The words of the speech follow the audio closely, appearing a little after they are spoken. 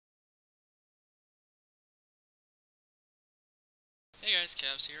Hey guys,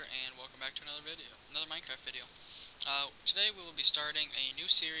 Cavs here, and welcome back to another Minecraft video. Today we will be starting a new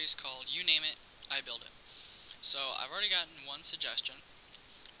series called You Name It, I Build It. So I've already gotten one suggestion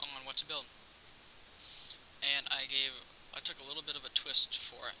on what to build, and I took a little bit of a twist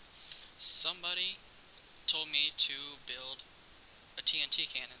for it. Somebody told me to build a TNT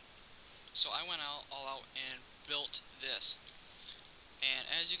cannon, so I went all out and built this. And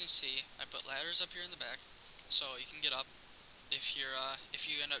as you can see, I put ladders up here in the back, so you can get up. If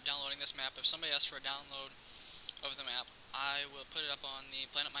you end up downloading this map, if somebody asks for a download of the map, I will put it up on the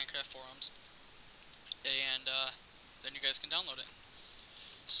Planet Minecraft forums, and then you guys can download it.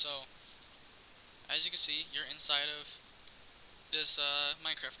 So, as you can see, you're inside of this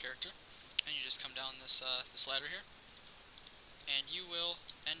Minecraft character, and you just come down this ladder here, and you will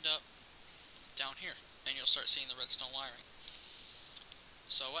end up down here, and you'll start seeing the redstone wiring.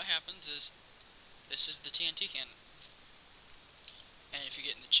 So what happens is, this is the TNT cannon, and if you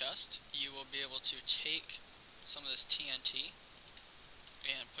get in the chest, you will be able to take some of this TNT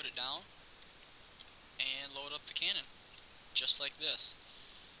and put it down and load up the cannon, just like this.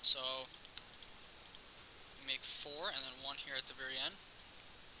 So you make 4 and then 1 here at the very end.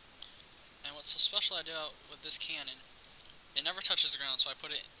 And what's so special I do with this cannon, it never touches the ground, so I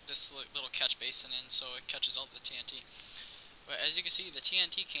put this little catch basin in so it catches all the TNT. But as you can see, the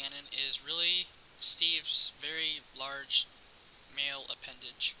TNT cannon is really Steve's very large male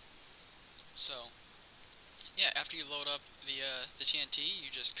appendage. So yeah, after you load up the TNT, you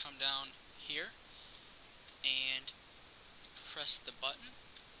just come down here and press the button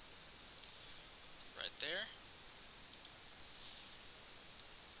right there,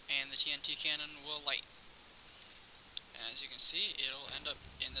 and the TNT cannon will light. And as you can see, it'll end up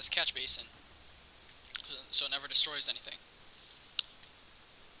in this catch basin, so it never destroys anything.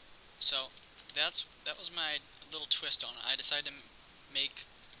 So that was my little twist on it. I decided to make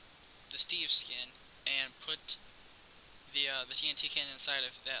the Steve skin and put the TNT cannon inside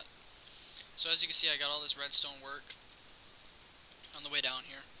of that. So as you can see, I got all this redstone work on the way down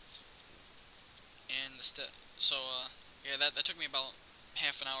here, and yeah, that took me about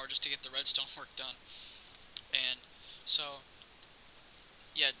half an hour just to get the redstone work done. And so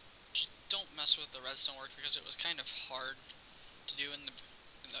yeah, just don't mess with the redstone work because it was kind of hard to do in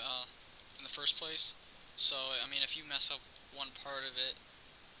the first place. So I mean, if you mess up one part of it,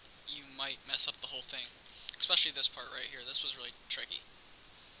 you might mess up the whole thing. Especially this part right here. This was really tricky.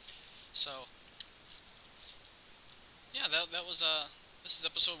 So yeah, that was this is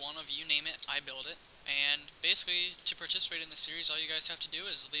episode 1 of You Name It, I Build It. And basically, to participate in the series, all you guys have to do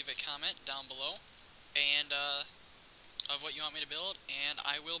is leave a comment down below and of what you want me to build, and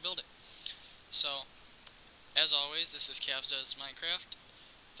I will build it. So, as always, this is Cavs Does Minecraft.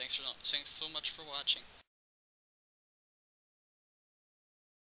 Thanks so much for watching.